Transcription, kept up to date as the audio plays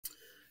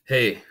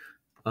Hey,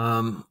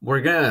 we're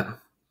gonna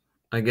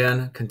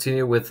again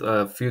continue with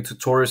a few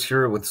tutorials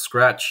here with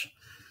Scratch.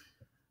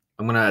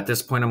 At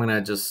this point I'm gonna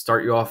just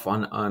start you off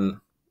on.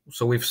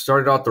 So we've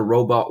started out the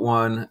robot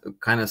one,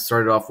 kind of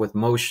started off with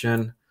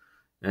motion,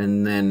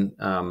 and then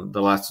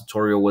the last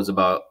tutorial was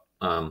about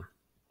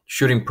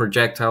shooting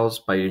projectiles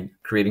by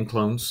creating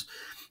clones.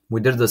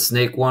 We did the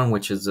snake one,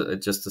 which is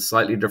just a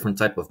slightly different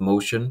type of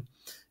motion.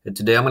 And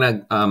today I'm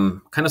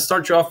gonna kind of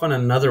start you off on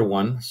another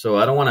one. So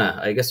I don't want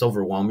to, I guess,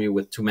 overwhelm you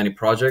with too many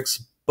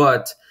projects,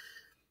 but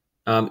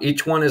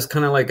each one is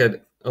kind of like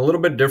a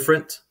little bit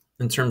different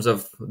in terms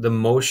of the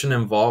motion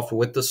involved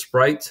with the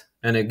sprite,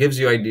 and it gives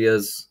you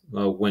ideas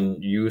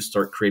when you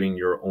start creating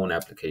your own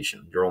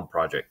application, your own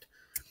project.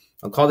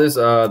 I'll call this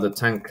the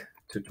tank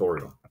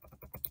tutorial.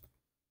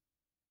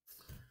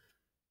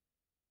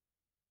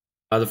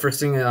 The first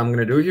thing I'm going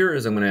to do here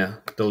is I'm going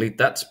to delete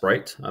that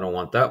sprite. I don't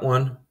want that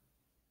one.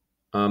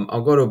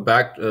 I'll go to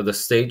back the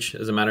stage.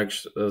 As a matter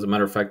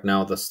of fact,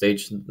 now the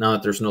stage. Now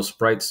that there's no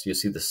sprites, you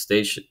see the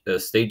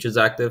stage is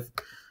active.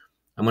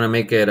 I'm gonna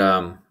make it.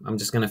 I'm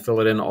just gonna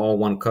fill it in all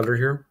one color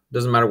here.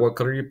 Doesn't matter what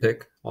color you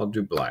pick. I'll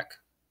do black.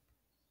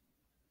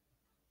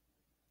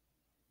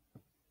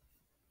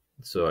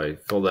 So I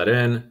fill that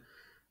in.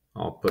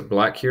 I'll put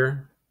black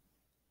here.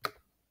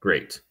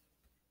 Great.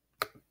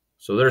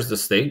 So there's the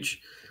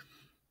stage.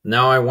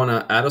 Now I want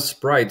to add a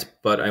sprite,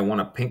 but I want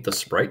to paint the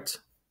sprite.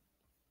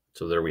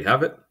 So there we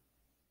have it.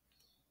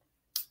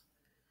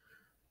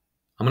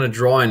 I'm going to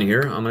draw in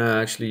here. I'm going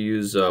to actually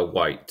use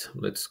white.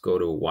 Let's go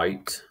to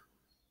white.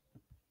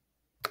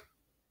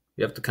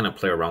 You have to kind of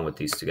play around with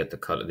these to get the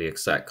color, the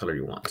exact color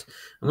you want.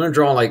 I'm going to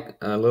draw like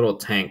a little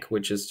tank,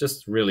 which is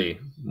just really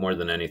more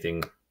than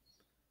anything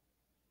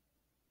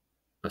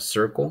a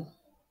circle.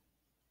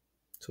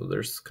 So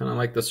there's kind of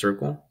like the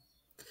circle.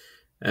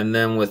 And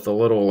then with a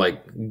little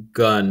like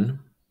gun,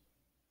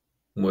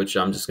 which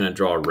I'm just going to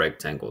draw a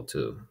rectangle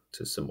to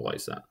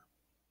symbolize that.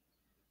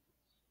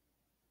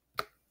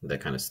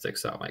 That kind of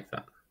sticks out like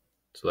that.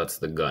 So that's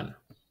the gun.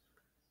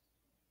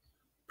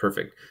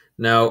 Perfect.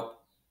 Now,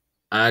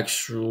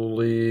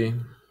 actually,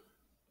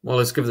 well,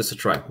 let's give this a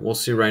try. We'll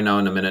see right now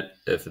in a minute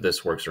if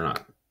this works or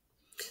not.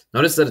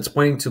 Notice that it's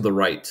pointing to the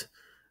right.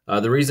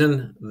 The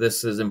reason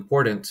this is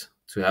important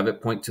to have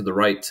it point to the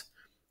right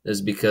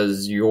is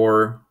because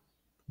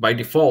by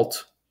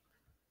default,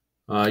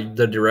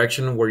 the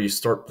direction where you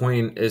start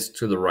pointing is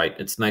to the right.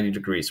 It's 90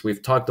 degrees.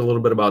 We've talked a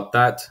little bit about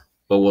that,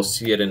 but we'll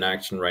see it in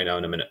action right now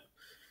in a minute.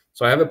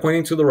 So I have it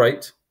pointing to the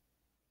right.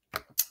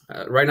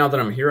 Right now that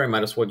I'm here, I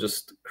might as well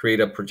just create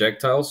a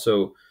projectile.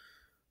 So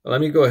let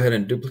me go ahead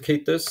and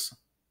duplicate this.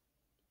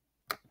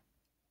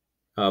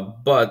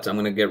 But I'm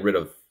going to get rid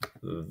of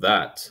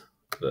that,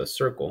 the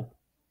circle.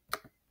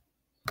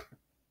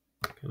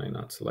 Can I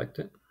not select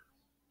it?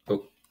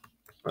 Oh,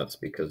 that's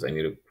because I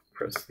need to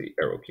press the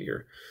arrow key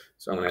here.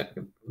 So I'm going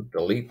to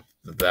delete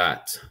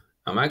that.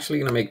 I'm actually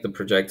going to make the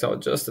projectile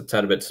just a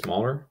tad bit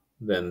smaller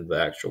than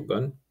the actual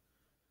gun.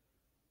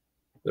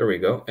 There we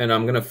go. And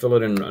I'm going to fill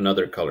it in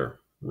another color,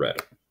 red.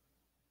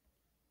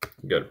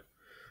 Good.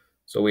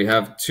 So we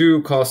have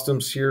two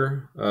costumes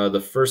here.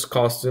 The first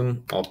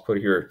costume, I'll put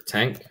here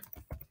tank.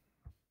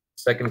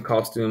 Second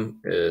costume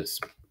is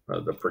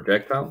the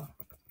projectile.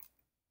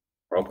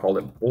 I'll call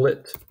it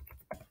bullet.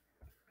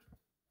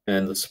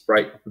 And the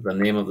sprite, the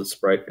name of the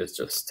sprite is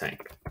just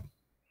tank.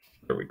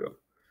 There we go.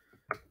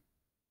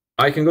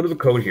 I can go to the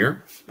code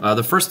here.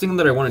 The first thing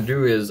that I want to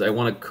do is I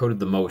want to code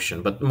the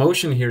motion, but the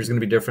motion here is going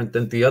to be different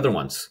than the other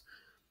ones,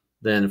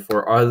 than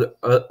for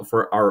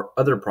our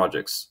other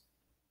projects.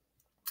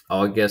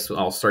 I guess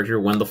I'll start here.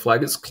 When the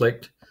flag is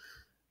clicked,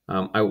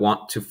 I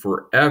want to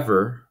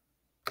forever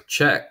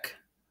check.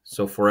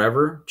 So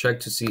forever check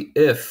to see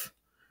if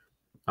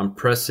I'm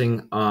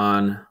pressing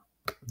on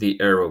the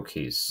arrow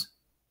keys.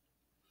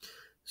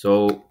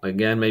 So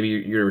again, maybe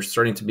you're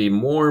starting to be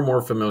more and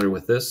more familiar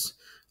with this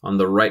on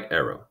the right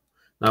arrow.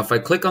 Now, if I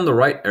click on the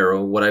right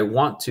arrow, what I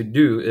want to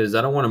do is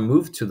I don't want to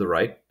move to the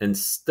right.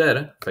 Instead,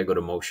 if I go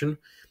to motion,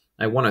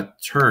 I want to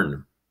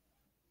turn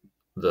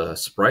the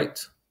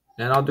sprite,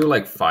 and I'll do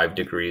like 5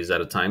 degrees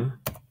at a time.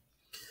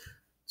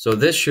 So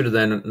this should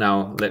then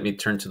now let me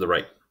turn to the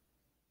right.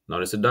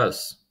 Notice it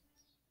does.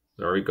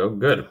 There we go.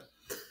 Good.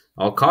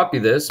 I'll copy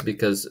this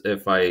because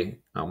if I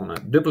want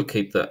to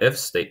duplicate the if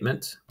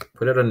statement,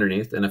 put it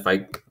underneath, and if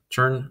I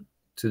turn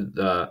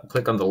to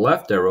click on the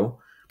left arrow,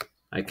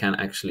 I can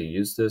actually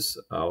use this.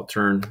 I'll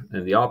turn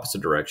in the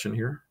opposite direction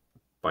here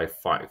by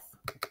 5.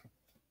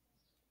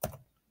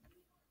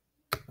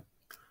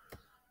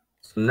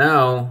 So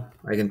now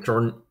I can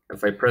turn,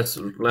 if I press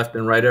left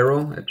and right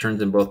arrow, it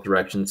turns in both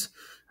directions.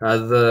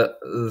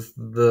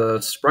 The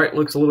sprite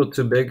looks a little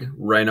too big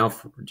right now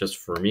just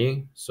for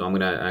me. So I'm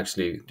going to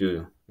actually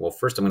do, well,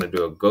 first I'm going to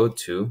do a go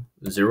to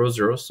 0,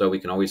 0, so we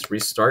can always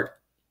restart.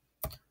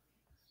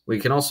 We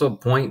can also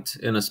point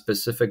in a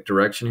specific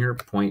direction here,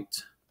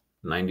 point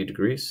 90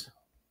 degrees.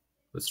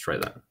 Let's try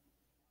that.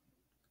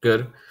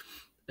 Good.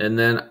 And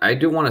then I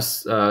do want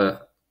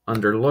to,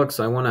 under looks,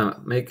 I want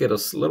to make it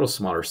a little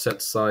smaller,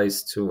 set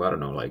size to, I don't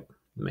know, like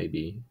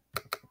maybe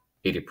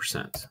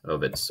 80%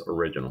 of its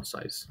original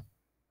size.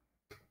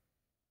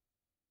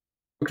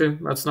 Okay,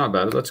 that's not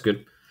bad. That's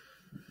good.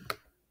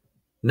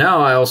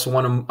 Now I also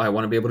want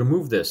to be able to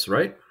move this,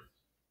 right?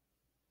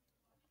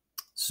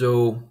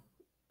 So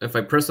if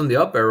I press on the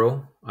up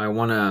arrow, I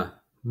want to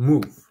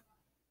move,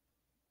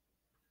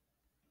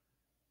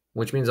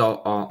 which means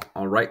I'll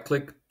right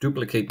click,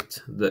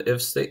 duplicate the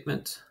if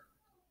statement.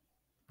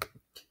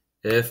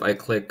 If I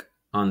click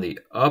on the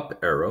up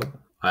arrow,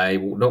 I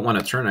don't want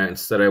to turn it.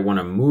 Instead, I want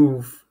to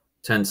move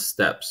 10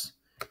 steps.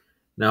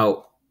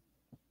 Now,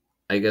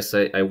 I guess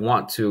I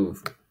want to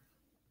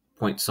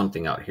point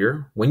something out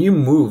here. When you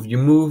move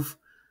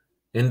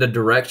in the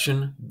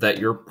direction that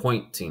you're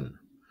pointing.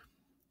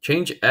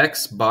 Change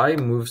X by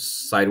moves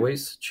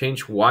sideways.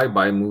 Change Y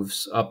by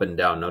moves up and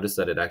down. Notice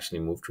that it actually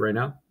moved right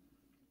now.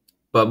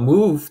 But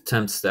move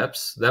 10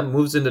 steps, that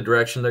moves in the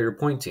direction that you're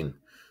pointing.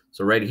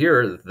 So right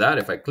here, that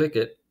if I click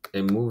it,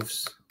 it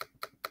moves.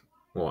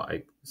 Well,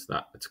 it's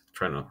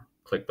trying to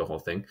click the whole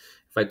thing.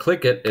 If I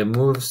click it, it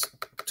moves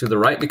to the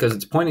right because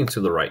it's pointing to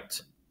the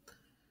right.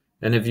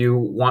 And if you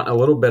want a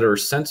little better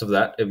sense of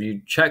that, if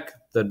you check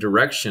the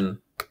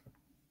direction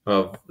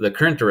of the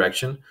current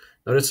direction,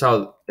 notice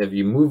how if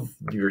you move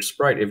your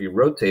sprite, if you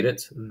rotate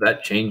it,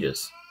 that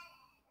changes.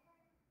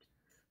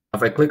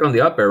 If I click on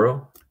the up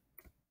arrow,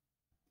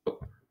 oh,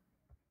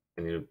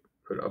 I need to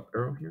put up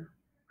arrow here.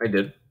 I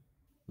did.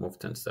 Move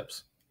 10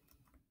 steps.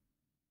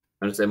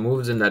 Notice it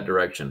moves in that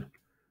direction.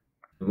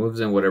 It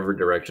moves in whatever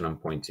direction I'm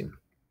pointing.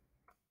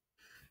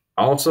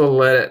 I'll also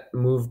let it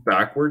move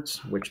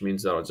backwards, which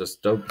means that I'll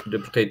just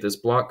duplicate this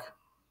block.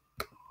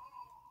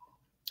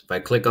 If I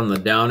click on the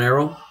down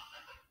arrow,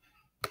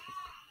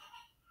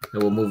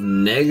 it will move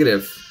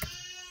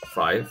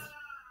 -5.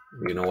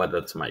 You know what?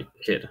 That's my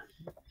kid.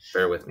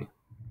 Bear with me.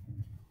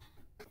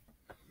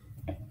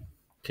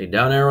 Okay,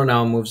 down arrow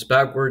now moves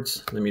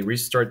backwards. Let me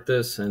restart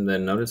this, and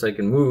then notice I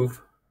can move.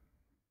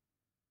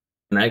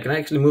 And I can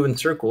actually move in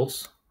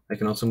circles. I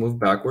can also move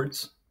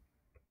backwards.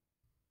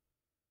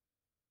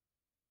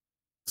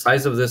 The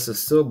size of this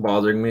is still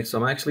bothering me, so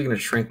I'm actually going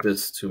to shrink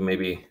this to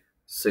maybe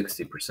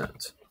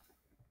 60%.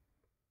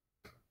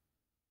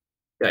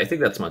 Yeah, I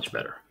think that's much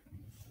better.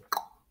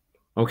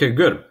 Okay,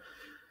 good.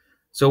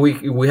 So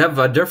we have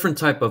a different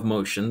type of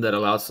motion that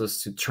allows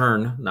us to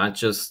turn, not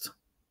just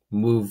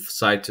move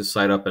side to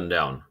side, up and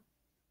down,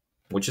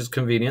 which is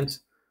convenient.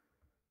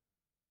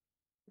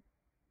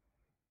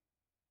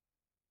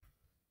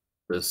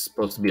 This is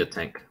supposed to be a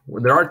tank.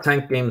 There are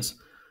tank games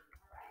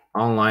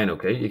online,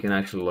 okay? You can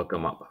actually look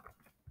them up.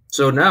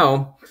 So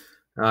now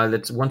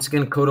let's once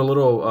again code a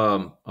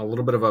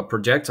little bit of a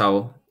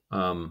projectile,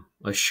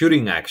 a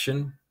shooting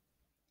action.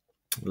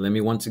 Let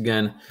me once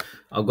again,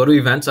 I'll go to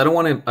events. I don't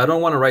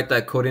want to write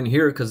that code in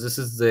here because this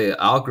is the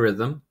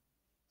algorithm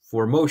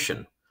for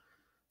motion.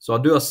 So I'll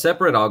do a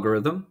separate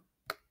algorithm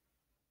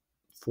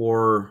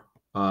for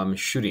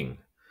shooting.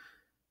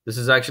 This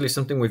is actually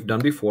something we've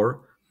done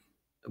before.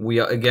 We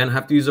again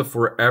have to use a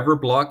forever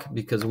block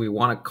because we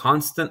want to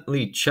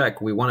constantly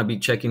check. We want to be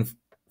checking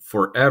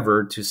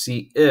forever to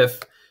see if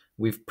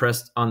we've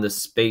pressed on the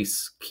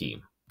space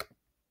key.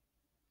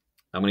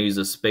 I'm going to use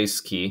the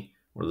space key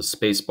or the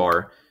space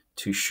bar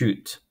to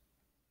shoot.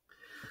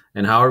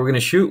 And how are we going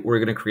to shoot? We're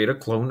going to create a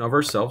clone of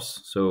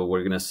ourselves. So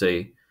we're going to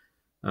say,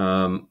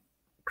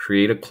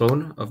 create a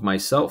clone of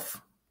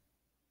myself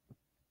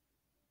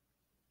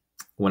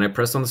when I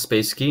press on the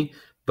space key.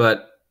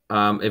 But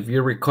if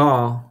you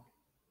recall,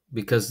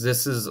 because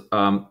this is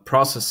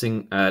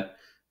processing at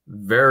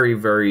very,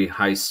 very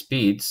high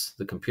speeds,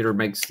 the computer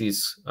makes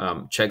these,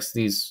 checks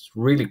these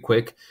really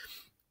quick.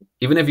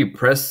 Even if you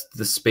press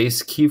the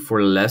space key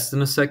for less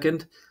than a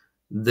second,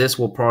 this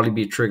will probably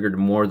be triggered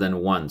more than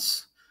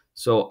once.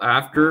 So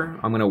after,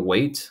 I'm going to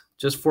wait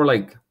just for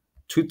like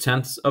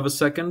 0.2 of a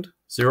second,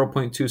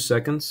 0.2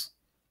 seconds,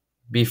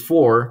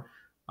 before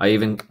I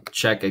even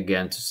check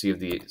again to see if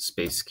the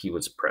space key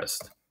was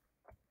pressed.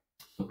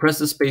 Press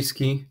the space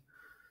key,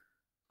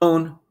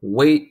 clone,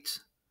 wait,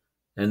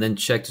 and then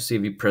check to see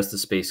if you press the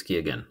space key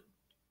again.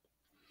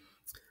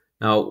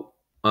 Now,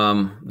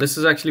 this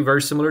is actually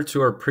very similar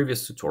to our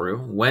previous tutorial.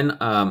 When,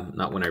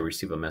 not when I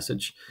receive a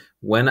message,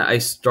 when I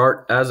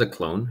start as a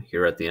clone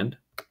here at the end,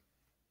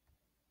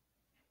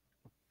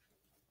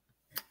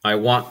 I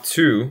want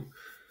to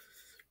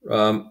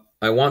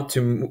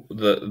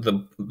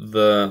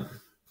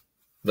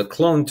the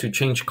clone to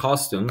change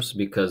costumes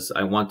because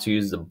I want to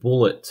use the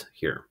bullet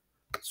here.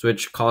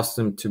 Switch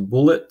costume to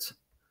bullet.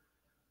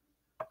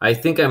 I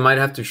think I might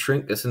have to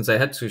shrink, since I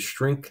had to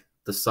shrink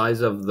the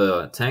size of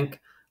the tank.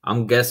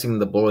 I'm guessing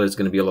the bullet is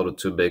going to be a little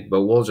too big,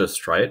 but we'll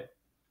just try it.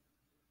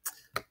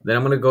 Then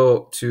I'm going to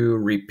go to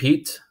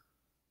repeat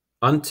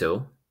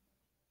until.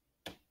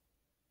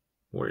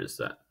 Where is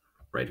that?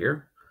 Right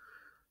here.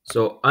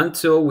 So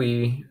until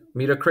we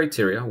meet a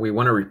criteria, we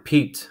want to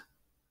repeat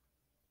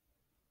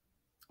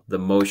the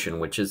motion,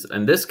 which is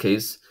in this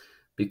case,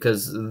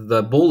 because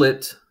the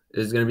bullet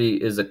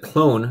is a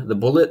clone. The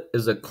bullet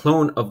is a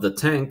clone of the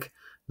tank.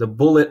 The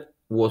bullet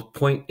will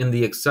point in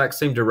the exact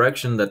same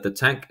direction that the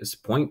tank is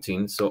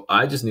pointing. So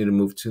I just need to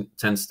move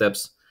 10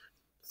 steps,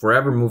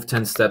 forever move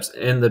 10 steps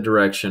in the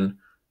direction,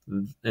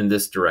 in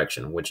this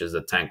direction, which is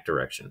the tank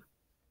direction.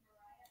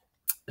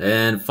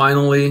 And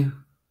finally,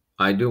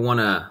 I do want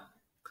to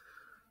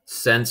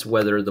sense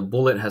whether the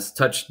bullet has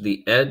touched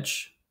the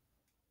edge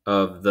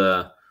of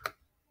the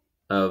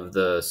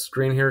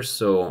screen here.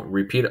 So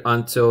repeat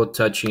until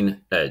touching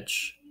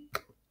edge.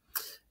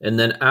 And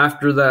then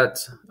after that,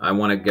 I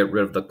want to get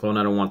rid of the clone.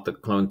 I don't want the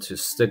clone to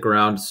stick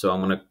around, so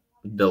I'm going to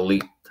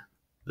delete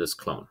this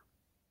clone.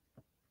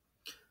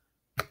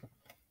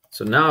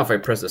 So now if I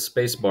press the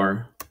space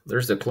bar,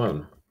 there's the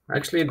clone.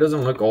 Actually, it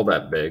doesn't look all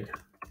that big.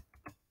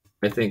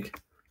 I think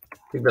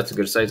that's a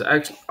good size.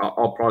 Actually,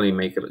 I'll probably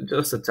make it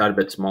just a tad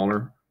bit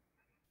smaller.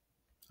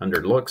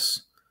 Under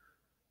looks,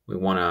 we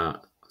want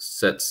to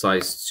set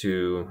size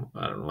to,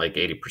 I don't know, like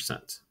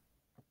 80%.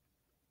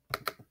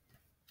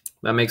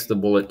 That makes the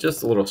bullet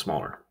just a little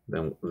smaller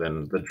than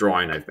the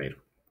drawing I've made.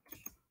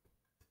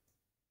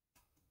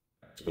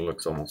 It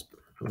looks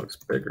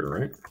bigger,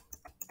 right?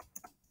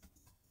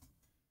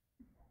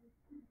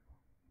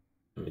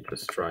 Let me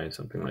just try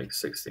something like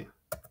 60.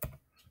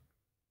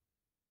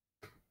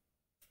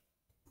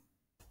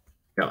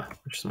 Yeah,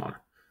 much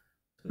smaller.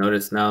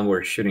 Notice now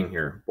we're shooting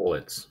here,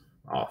 bullets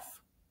off.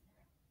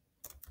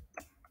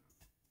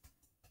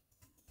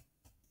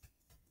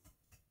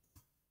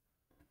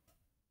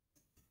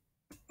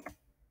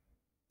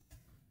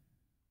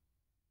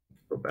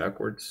 Go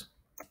backwards.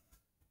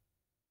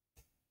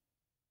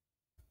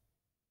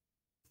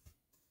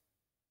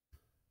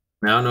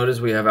 Now notice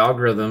we have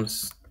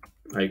algorithms,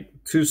 like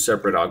two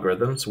separate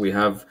algorithms. We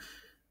have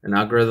an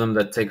algorithm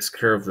that takes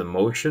care of the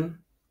motion.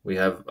 We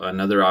have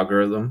another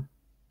algorithm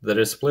that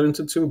is split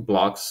into two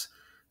blocks,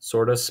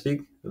 so to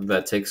speak,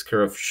 that takes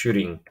care of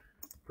shooting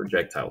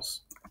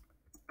projectiles.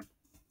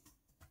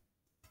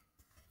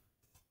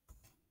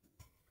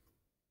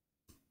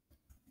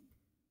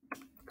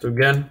 So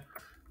again,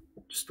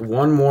 just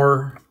one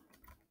more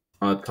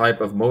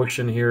type of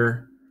motion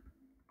here.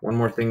 One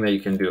more thing that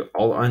you can do.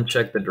 I'll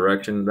uncheck the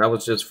direction. That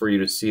was just for you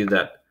to see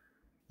that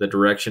the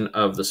direction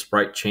of the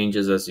sprite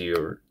changes as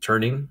you're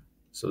turning.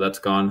 So that's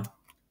gone.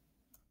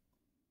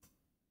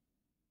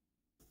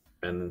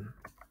 And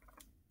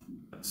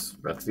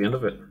that's the end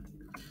of it.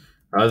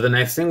 The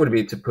next thing would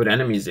be to put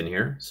enemies in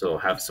here. So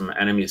have some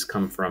enemies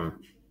come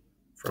from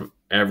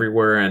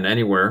everywhere and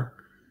anywhere.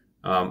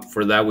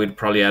 For that, we'd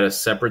probably add a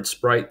separate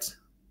sprite.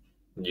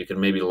 You can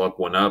maybe look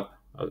one up,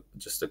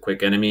 just a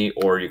quick enemy,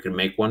 or you can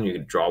make one. You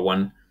could draw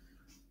one.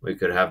 We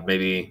could have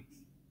maybe,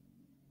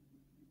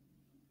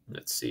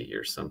 let's see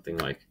here, something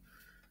like,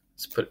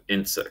 let's put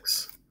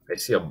insects. I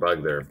see a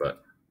bug there,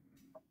 but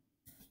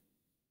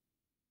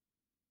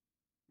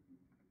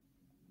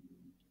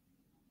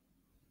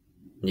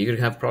you could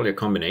have probably a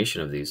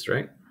combination of these,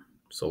 right?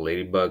 So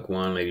ladybug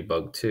 1,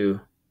 ladybug 2.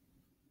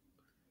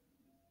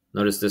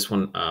 Notice this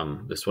one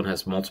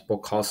has multiple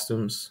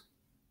costumes.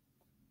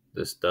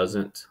 This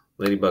doesn't.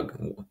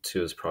 Ladybug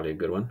 2 is probably a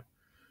good one.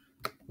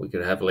 We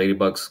could have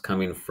ladybugs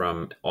coming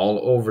from all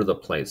over the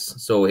place.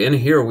 So in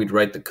here, we'd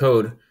write the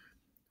code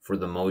for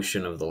the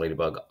motion of the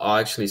ladybug. I'll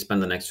actually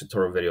spend the next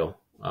tutorial video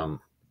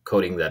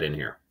coding that in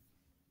here.